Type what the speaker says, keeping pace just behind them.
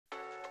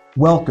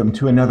Welcome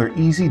to another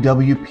Easy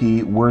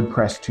WP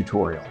WordPress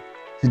tutorial.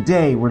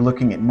 Today we're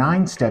looking at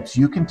 9 steps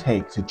you can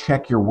take to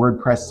check your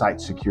WordPress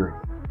site security.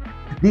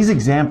 These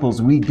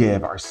examples we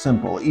give are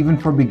simple, even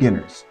for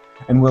beginners,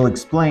 and we'll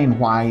explain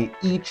why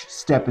each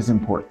step is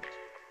important.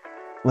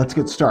 Let's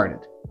get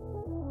started.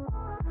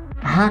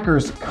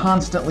 Hackers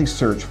constantly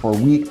search for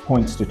weak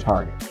points to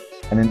target,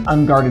 and an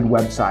unguarded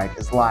website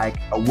is like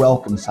a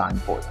welcome sign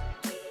for them.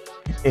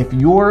 If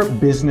your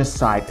business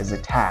site is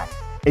attacked,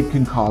 it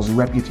can cause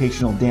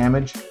reputational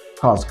damage,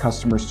 cause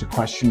customers to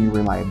question your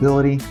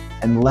reliability,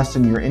 and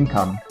lessen your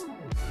income.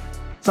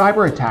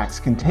 Cyber attacks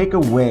can take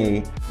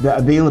away the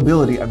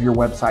availability of your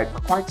website for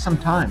quite some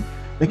time,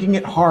 making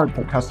it hard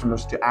for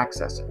customers to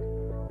access it,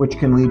 which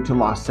can lead to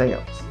lost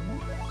sales.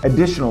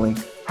 Additionally,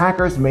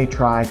 hackers may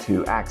try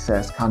to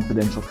access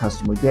confidential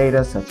customer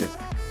data such as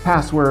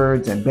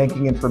passwords and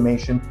banking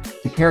information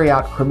to carry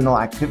out criminal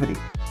activity,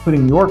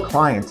 putting your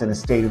clients in a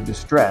state of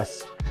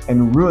distress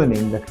and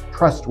ruining the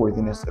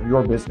trustworthiness of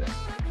your business.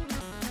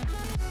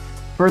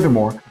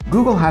 Furthermore,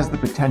 Google has the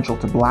potential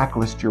to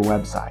blacklist your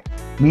website,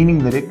 meaning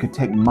that it could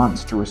take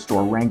months to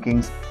restore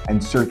rankings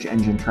and search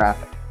engine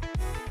traffic.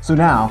 So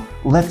now,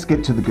 let's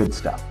get to the good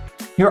stuff.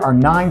 Here are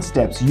 9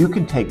 steps you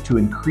can take to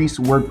increase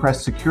WordPress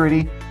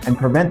security and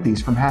prevent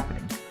these from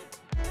happening.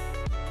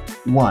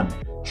 1.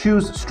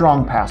 Choose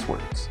strong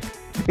passwords.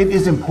 It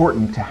is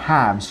important to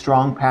have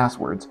strong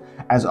passwords,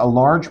 as a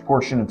large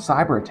portion of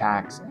cyber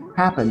attacks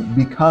happen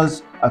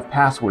because of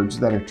passwords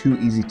that are too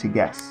easy to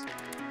guess.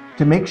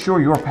 To make sure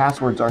your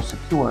passwords are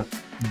secure,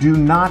 do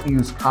not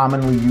use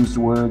commonly used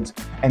words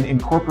and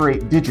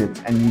incorporate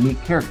digits and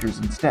unique characters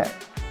instead.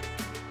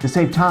 To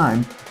save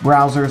time,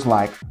 browsers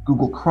like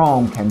Google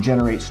Chrome can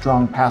generate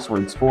strong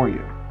passwords for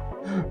you.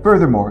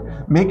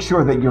 Furthermore, make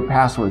sure that your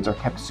passwords are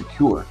kept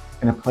secure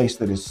in a place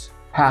that is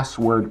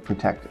password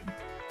protected.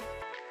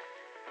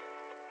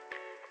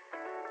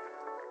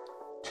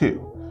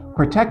 2.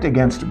 Protect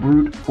against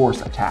brute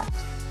force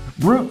attacks.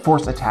 Brute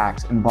force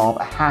attacks involve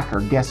a hacker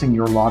guessing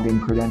your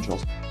login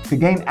credentials to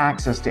gain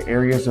access to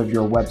areas of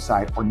your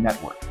website or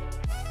network.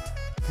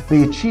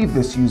 They achieve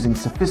this using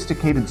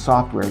sophisticated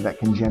software that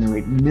can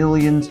generate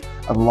millions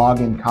of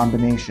login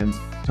combinations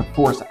to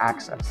force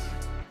access.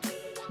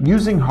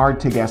 Using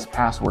hard-to-guess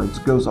passwords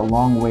goes a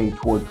long way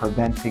toward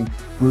preventing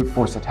brute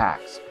force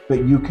attacks,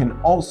 but you can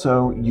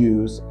also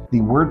use the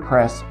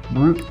WordPress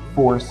Brute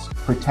Force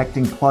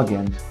Protecting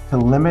plugin to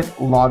limit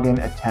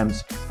login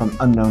attempts from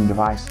unknown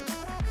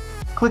devices.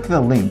 Click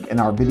the link in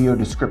our video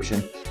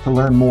description to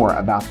learn more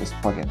about this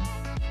plugin.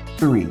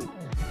 3.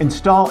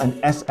 Install an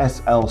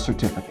SSL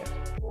certificate.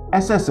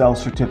 SSL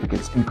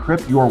certificates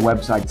encrypt your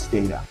website's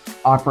data,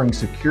 offering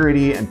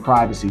security and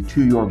privacy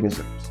to your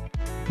visitors.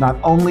 Not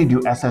only do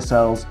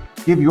SSLs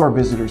give your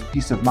visitors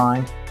peace of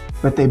mind,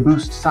 but they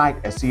boost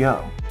site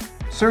SEO.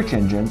 Search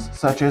engines,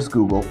 such as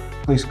Google,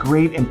 place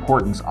great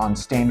importance on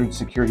standard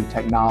security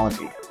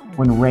technology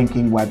when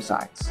ranking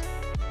websites.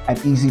 At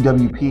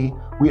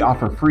EasyWP, we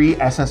offer free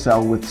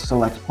SSL with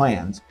select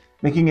plans,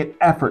 making it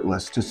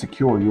effortless to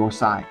secure your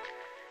site.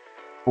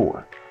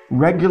 4.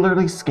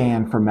 Regularly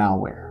scan for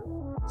malware.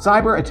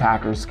 Cyber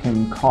attackers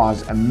can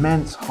cause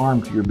immense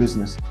harm to your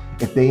business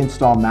if they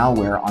install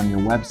malware on your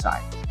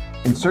website.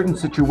 In certain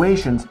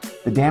situations,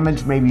 the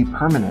damage may be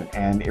permanent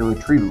and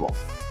irretrievable.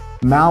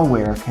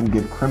 Malware can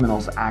give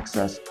criminals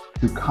access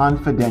to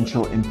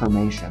confidential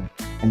information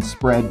and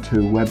spread to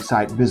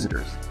website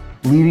visitors,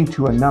 leading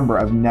to a number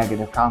of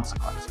negative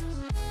consequences.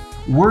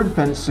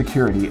 WordPress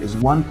Security is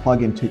one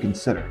plugin to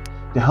consider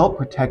to help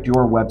protect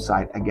your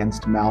website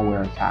against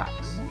malware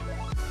attacks.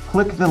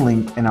 Click the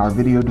link in our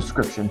video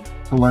description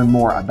to learn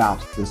more about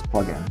this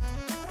plugin.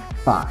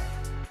 5.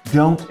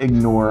 Don't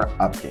ignore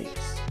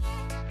updates.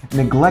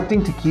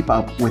 Neglecting to keep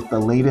up with the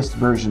latest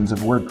versions of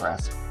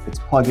WordPress, its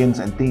plugins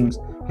and themes,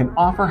 can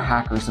offer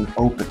hackers an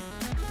opening.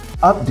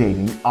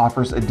 Updating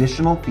offers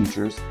additional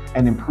features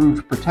and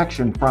improved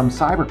protection from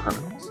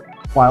cybercriminals,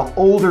 while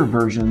older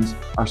versions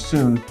are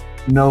soon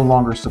no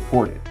longer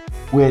supported,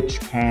 which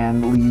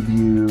can leave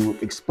you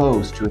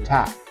exposed to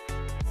attack.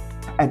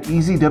 At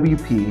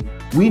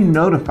EasyWP, we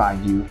notify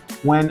you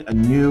when a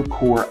new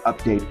core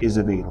update is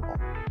available,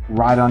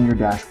 right on your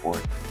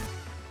dashboard.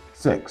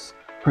 6.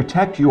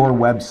 Protect your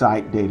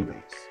website database.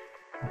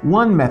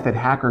 One method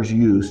hackers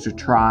use to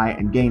try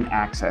and gain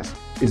access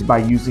is by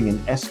using an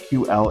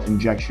SQL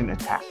injection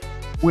attack,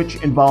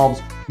 which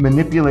involves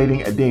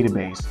manipulating a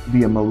database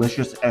via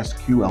malicious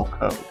SQL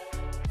code.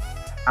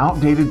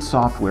 Outdated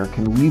software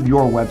can leave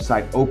your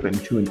website open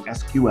to an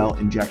SQL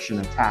injection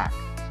attack,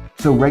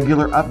 so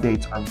regular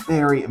updates are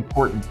very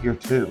important here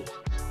too.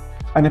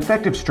 An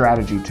effective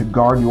strategy to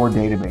guard your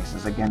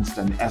databases against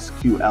an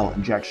SQL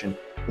injection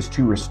is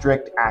to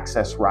restrict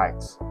access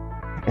rights.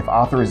 If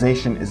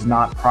authorization is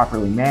not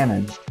properly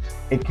managed,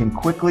 it can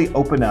quickly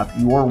open up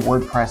your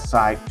WordPress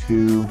site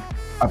to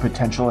a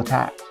potential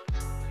attack.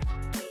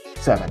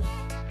 7.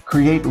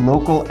 Create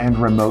local and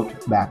remote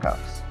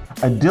backups.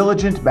 A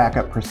diligent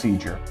backup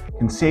procedure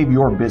can save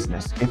your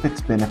business if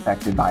it's been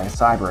affected by a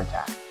cyber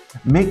attack.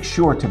 Make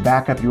sure to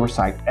back up your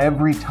site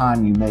every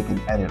time you make an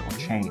edit or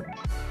change.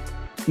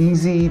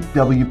 Easy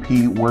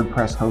WP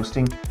WordPress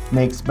hosting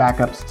makes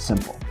backups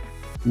simple.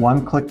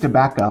 One click to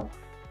backup,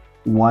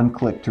 one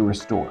click to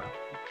restore,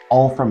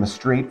 all from a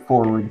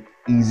straightforward,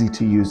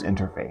 easy-to-use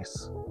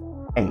interface.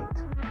 8.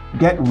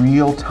 Get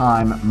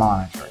real-time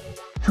monitoring.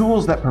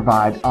 Tools that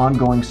provide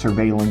ongoing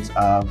surveillance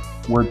of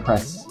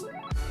WordPress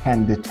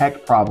can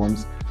detect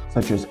problems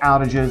such as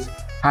outages,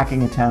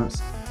 hacking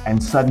attempts,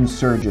 and sudden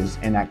surges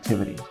in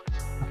activity.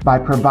 By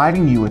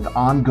providing you with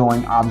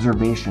ongoing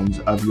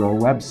observations of your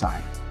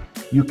website,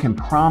 you can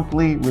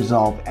promptly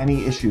resolve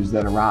any issues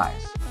that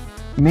arise.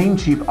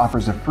 Namecheap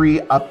offers a free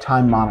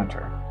uptime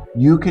monitor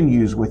you can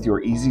use with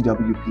your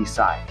EasyWP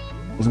site,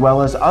 as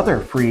well as other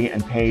free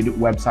and paid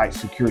website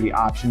security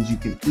options you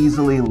can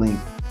easily link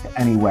to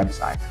any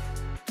website.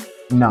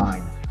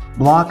 9.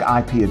 Block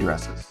IP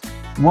addresses.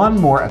 One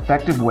more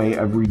effective way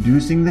of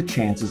reducing the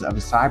chances of a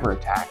cyber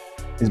attack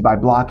is by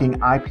blocking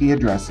IP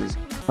addresses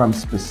from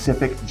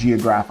specific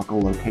geographical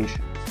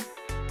locations.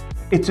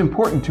 It's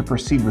important to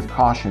proceed with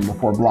caution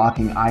before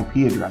blocking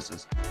IP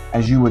addresses,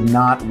 as you would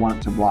not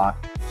want to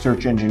block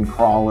search engine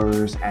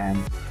crawlers and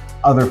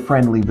other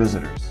friendly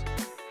visitors.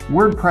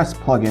 WordPress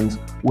plugins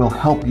will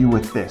help you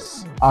with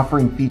this,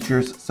 offering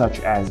features such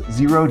as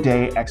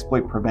zero-day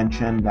exploit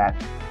prevention that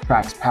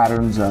tracks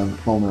patterns of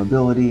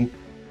vulnerability,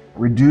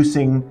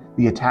 reducing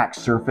the attack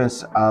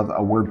surface of a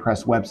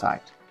WordPress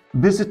website.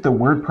 Visit the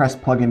WordPress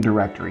plugin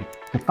directory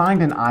to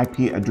find an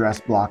IP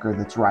address blocker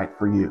that's right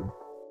for you.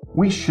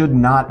 We should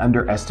not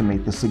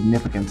underestimate the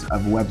significance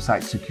of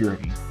website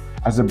security,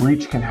 as a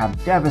breach can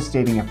have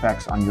devastating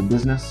effects on your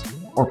business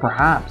or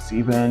perhaps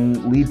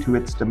even lead to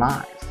its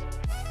demise.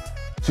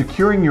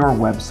 Securing your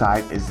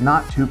website is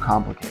not too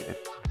complicated.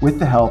 With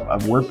the help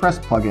of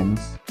WordPress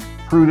plugins,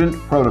 prudent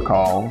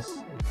protocols,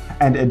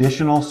 and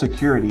additional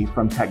security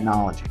from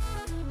technology,